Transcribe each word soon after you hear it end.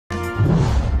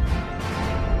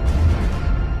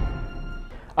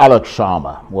Alok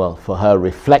Sharma, well, for her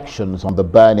reflections on the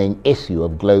burning issue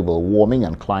of global warming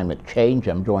and climate change.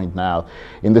 I'm joined now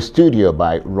in the studio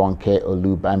by Ronke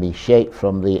Olubami-Sheikh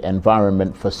from the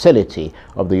Environment Facility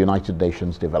of the United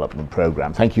Nations Development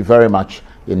Programme. Thank you very much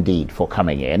indeed for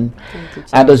coming in. Thank you,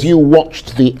 and as you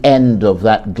watched the end of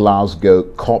that Glasgow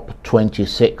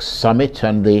COP26 summit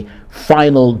and the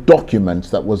final document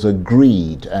that was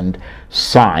agreed and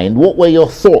signed, what were your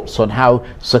thoughts on how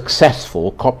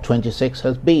successful COP26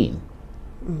 has been?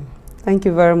 Thank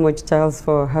you very much, Charles,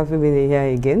 for having me here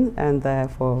again and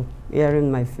for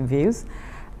hearing my views.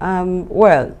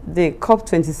 Well, the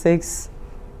COP26,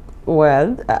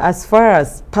 well, as far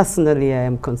as personally I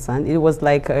am concerned, it was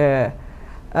like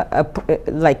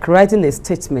like writing a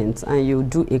statement and you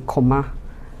do a comma.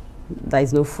 There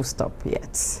is no full stop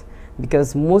yet,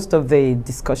 because most of the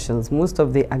discussions, most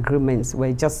of the agreements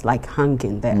were just like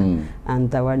hanging there, and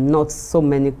there were not so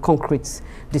many concrete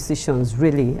decisions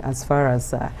really as far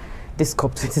as this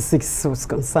COP26 was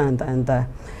concerned. And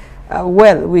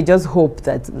well, we just hope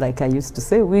that, like I used to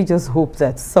say, we just hope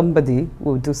that somebody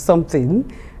will do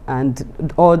something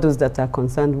and all those that are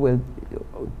concerned will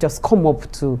just come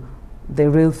up to the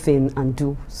real thing and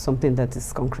do something that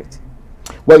is concrete.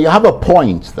 Well, you have a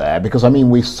point there, because I mean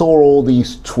we saw all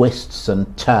these twists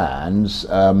and turns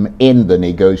in the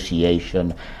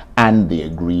negotiation and the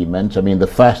agreement. I mean, the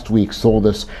first week saw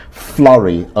this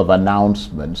flurry of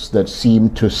announcements that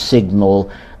seemed to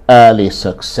signal early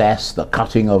success, the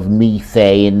cutting of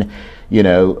methane, you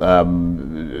know,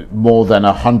 more than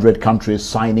 100 countries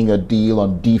signing a deal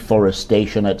on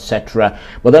deforestation, etc.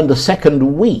 But then the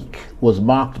second week was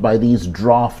marked by these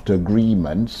draft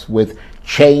agreements with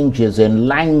changes in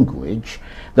language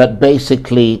that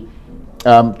basically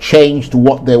changed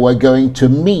what they were going to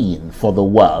mean for the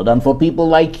world and for people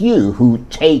like you who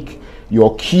take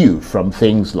your cue from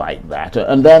things like that.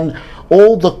 And then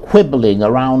all the quibbling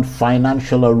around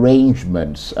financial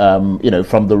arrangements, you know,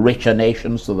 from the richer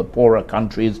nations to the poorer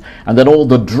countries, and then all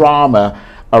the drama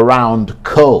around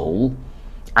coal,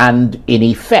 and in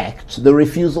effect the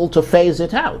refusal to phase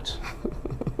it out.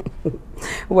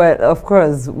 Well, of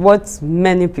course, what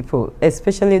many people,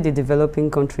 especially the developing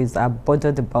countries, are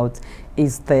bothered about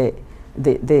is the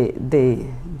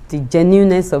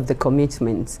genuineness of the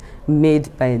commitments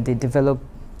made by the developed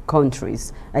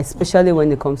countries, especially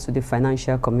when it comes to the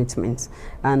financial commitments.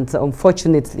 And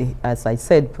unfortunately, as I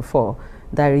said before,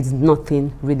 there is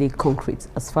nothing really concrete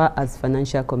as far as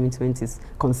financial commitment is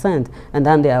concerned. And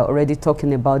then they are already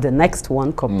talking about the next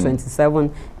one,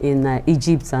 COP27 in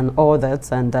Egypt and all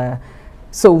that. And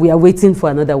so we are waiting for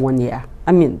another 1 year.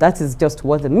 I mean, that is just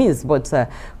what it means. But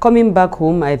coming back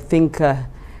home, I think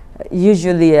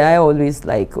usually I always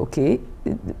like, okay,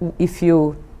 if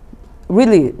you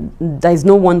really, there is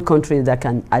no one country that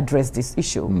can address this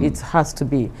issue. It has to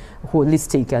be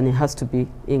holistic and it has to be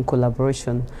in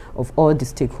collaboration of all the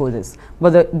stakeholders.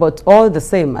 But all the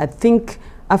same, I think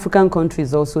African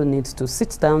countries also need to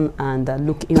sit down and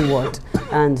look inward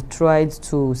and try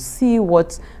to see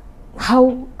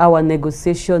how our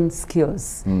negotiation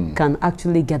skills can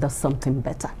actually get us something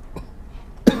better.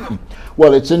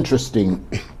 Well, it's interesting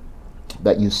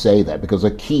that you say that, because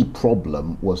a key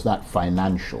problem was that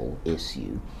financial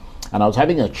issue. And I was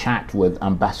having a chat with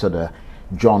Ambassador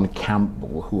John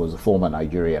Campbell, who was a former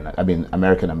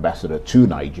American ambassador to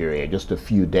Nigeria just a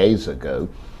few days ago,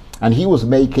 and he was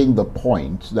making the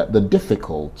point that the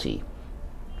difficulty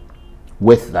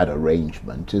with that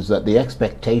arrangement is that the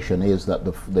expectation is that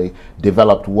the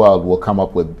developed world will come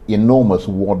up with enormous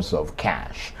wads of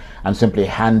cash and simply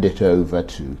hand it over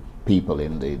to people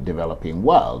in the developing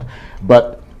world.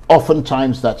 But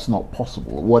oftentimes that's not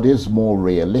possible. What is more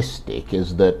realistic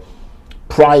is that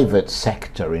private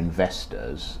sector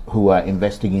investors who are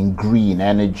investing in green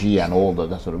energy and all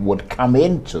that sort of would come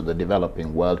into the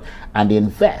developing world and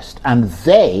invest, and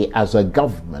they as a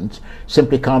government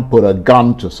simply can't put a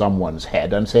gun to someone's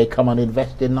head and say come and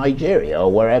invest in Nigeria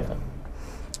or wherever.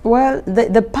 Well,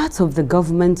 the part of the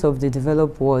government of the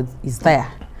developed world is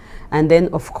there. And then,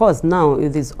 of course, now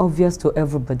it is obvious to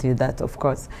everybody that, of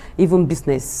course, even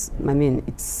business, I mean,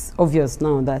 it's obvious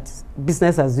now that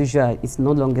business as usual is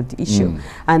no longer the issue.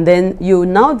 And then you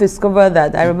now discover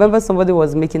that, I remember somebody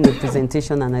was making a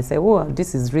presentation and I said, oh,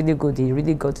 this is really good, he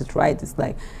really got it right. It's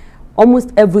like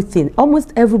almost everything,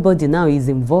 almost everybody now is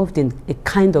involved in a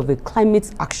kind of a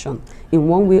climate action in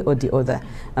one way or the other.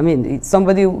 I mean, it's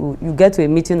somebody, you get to a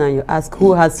meeting and you ask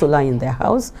who has solar in their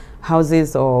house,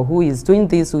 houses, or who is doing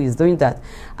this, who is doing that.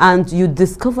 And you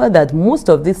discover that most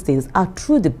of these things are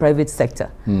through the private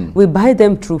sector. We buy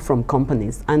them through from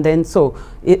companies. And then so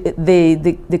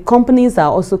the companies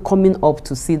are also coming up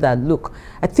to see that, look,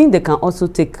 I think they can also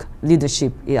take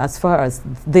leadership as far as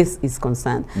this is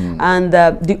concerned. And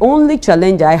the only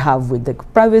challenge I have with the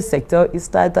private sector is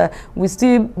that we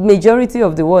still, majority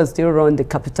of the world still run the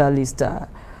capitalist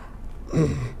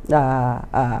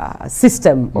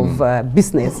system of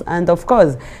business. And of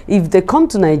course, if they come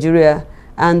to Nigeria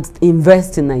and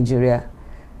invest in Nigeria,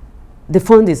 the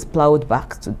fund is plowed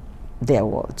back to their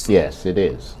world. Yes, it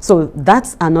is. So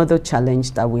that's another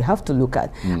challenge that we have to look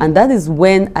at. And that is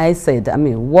when I said, I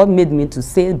mean, what made me to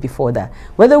say before that,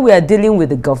 whether we are dealing with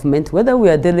the government, whether we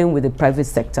are dealing with the private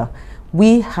sector,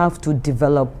 we have to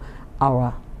develop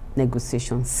our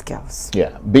negotiation skills.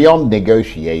 Yeah, beyond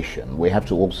negotiation, we have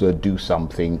to also do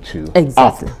something to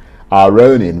Exactly. up our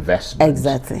own investment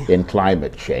Exactly. in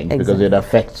climate change, because Exactly. it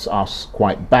affects us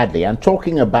quite badly. And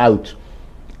talking about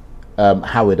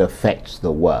how it affects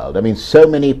the world, I mean, so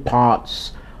many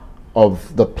parts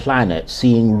of the planet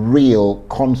seeing real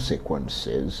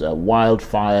consequences,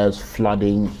 wildfires,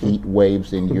 flooding, heat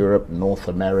waves in Europe, North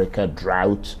America,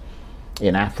 drought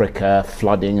in Africa,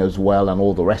 flooding as well, and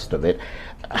all the rest of it.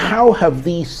 How have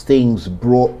these things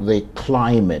brought the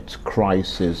climate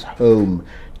crisis home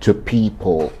to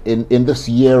people in this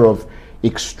year of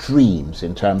extremes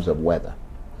in terms of weather?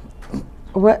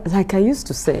 Well, like I used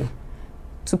to say,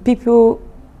 to people,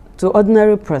 to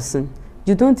ordinary person,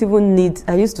 you don't even need,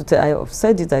 I used to tell, I've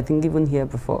said it I think even here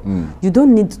before, you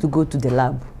don't need to go to the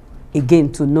lab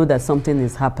again to know that something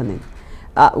is happening.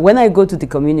 When I go to the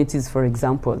communities, for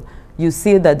example, you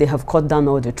see that they have cut down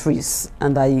all the trees,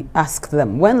 and I ask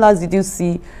them, when last did you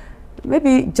see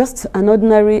maybe just an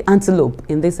ordinary antelope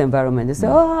in this environment? They say,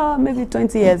 oh, maybe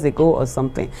 20 years ago or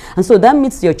something. And so that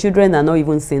means your children are not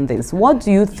even seeing this. What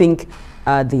do you think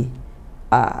are the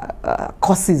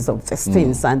causes of these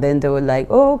things? And then they were like,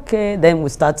 oh, okay, then we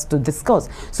start to discuss.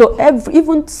 So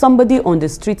even somebody on the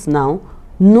streets now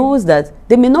knows that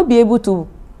they may not be able to,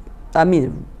 I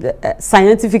mean,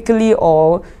 scientifically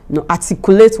or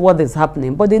articulate what is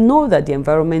happening, but they know that the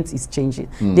environment is changing.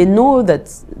 They know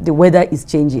that the weather is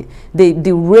changing.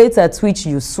 The rate at which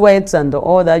you sweat and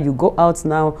all that, you go out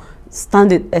now,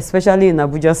 standing, especially in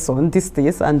Abuja sun these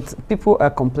days, and people are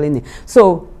complaining.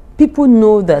 So people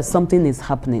know that something is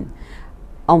happening.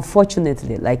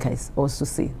 Unfortunately, like I also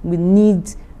say, we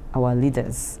need our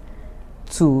leaders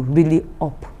to really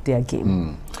up their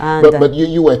game. And but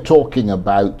you were talking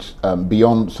about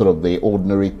beyond sort of the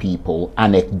ordinary people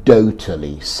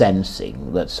anecdotally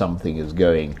sensing that something is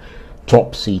going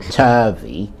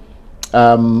topsy-turvy.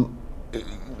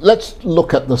 Let's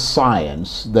look at the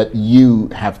science that you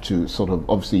have to sort of,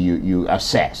 obviously you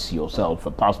assess yourself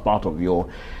as part of your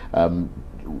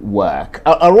work.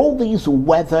 Are all these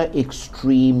weather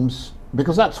extremes,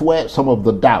 because that's where some of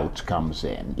the doubt comes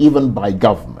in, even by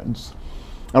governments,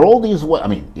 are all these, I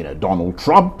mean, you know, Donald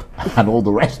Trump and all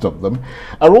the rest of them,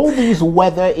 are all these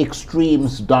weather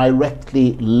extremes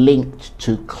directly linked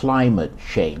to climate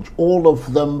change? All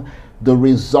of them the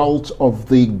result of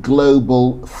the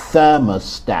global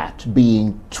thermostat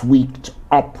being tweaked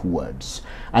upwards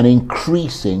and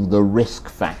increasing the risk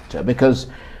factor? Because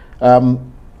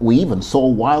we even saw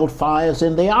wildfires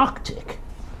in the Arctic.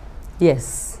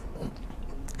 yes.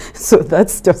 So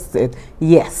that's just it.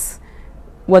 Yes.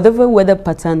 Whatever weather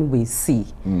pattern we see,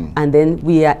 and then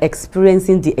we are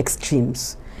experiencing the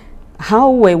extremes.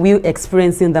 How were we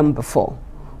experiencing them before?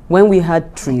 When we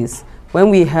had trees,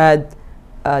 when we had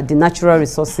the natural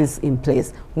resources in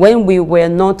place, when we were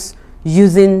not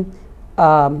using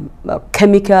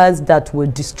chemicals that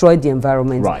would destroy the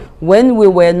environment, Right. when we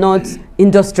were not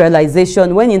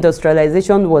industrialization, when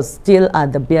industrialization was still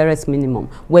at the barest minimum,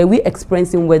 were we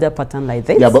experiencing weather pattern like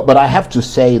this? Yeah, but I have to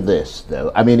say this,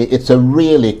 though. I mean, it's a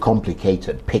really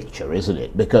complicated picture, isn't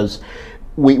it? Because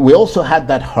we also had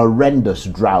that horrendous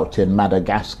drought in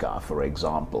Madagascar, for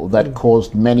example, that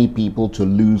caused many people to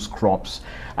lose crops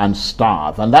and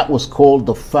starve. And that was called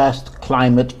the first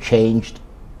climate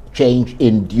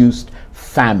change-induced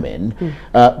famine.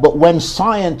 But when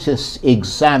scientists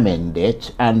examined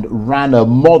it and ran a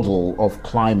model of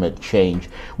climate change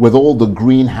with all the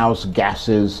greenhouse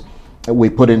gases we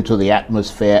put into the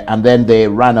atmosphere, and then they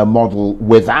ran a model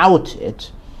without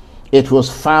it, it was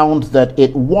found that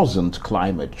it wasn't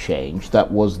climate change that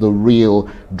was the real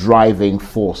driving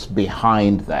force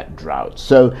behind that drought.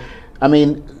 So, I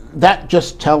mean, that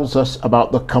just tells us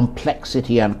about the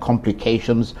complexity and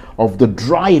complications of the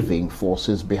driving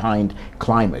forces behind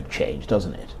climate change,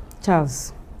 doesn't it?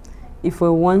 Charles, if we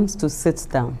want to sit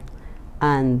down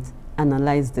and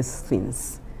analyze these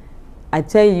things. I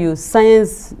tell you,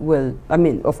 science will, I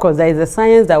mean, of course, there is a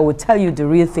science that will tell you the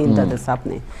real thing that is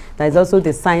happening. There is also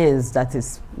the science that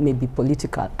is maybe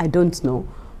political. I don't know.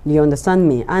 You understand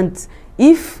me? And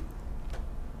if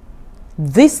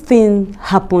this thing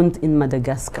happened in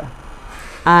Madagascar,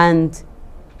 and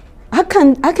how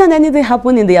can anything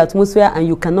happen in the atmosphere and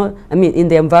you cannot, I mean, in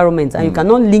the environment, and you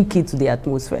cannot link it to the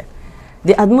atmosphere?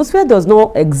 The atmosphere does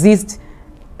not exist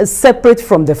separate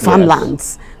from the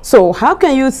farmlands. Yes. So how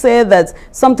can you say that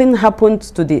something happened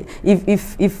to the,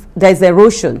 if there's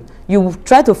erosion, you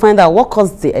try to find out what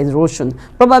caused the erosion.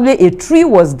 Probably a tree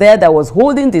was there that was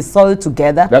holding the soil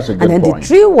together. That's a good point. And then the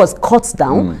tree was cut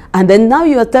down, and then now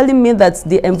you are telling me that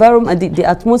the environment, the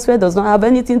atmosphere does not have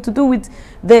anything to do with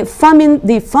the famine.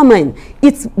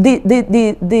 It's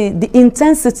the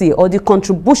intensity or the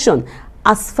contribution,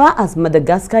 as far as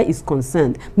Madagascar is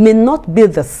concerned, may not be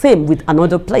the same with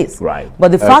another place. Right.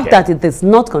 But the fact that it is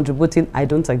not contributing, I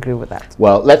don't agree with that.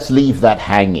 Well, let's leave that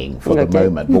hanging for the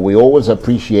moment. But we always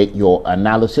appreciate your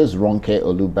analysis. Ronke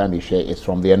Olubamise is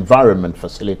from the Environment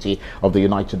Facility of the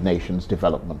United Nations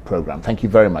Development Programme. Thank you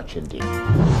very much indeed.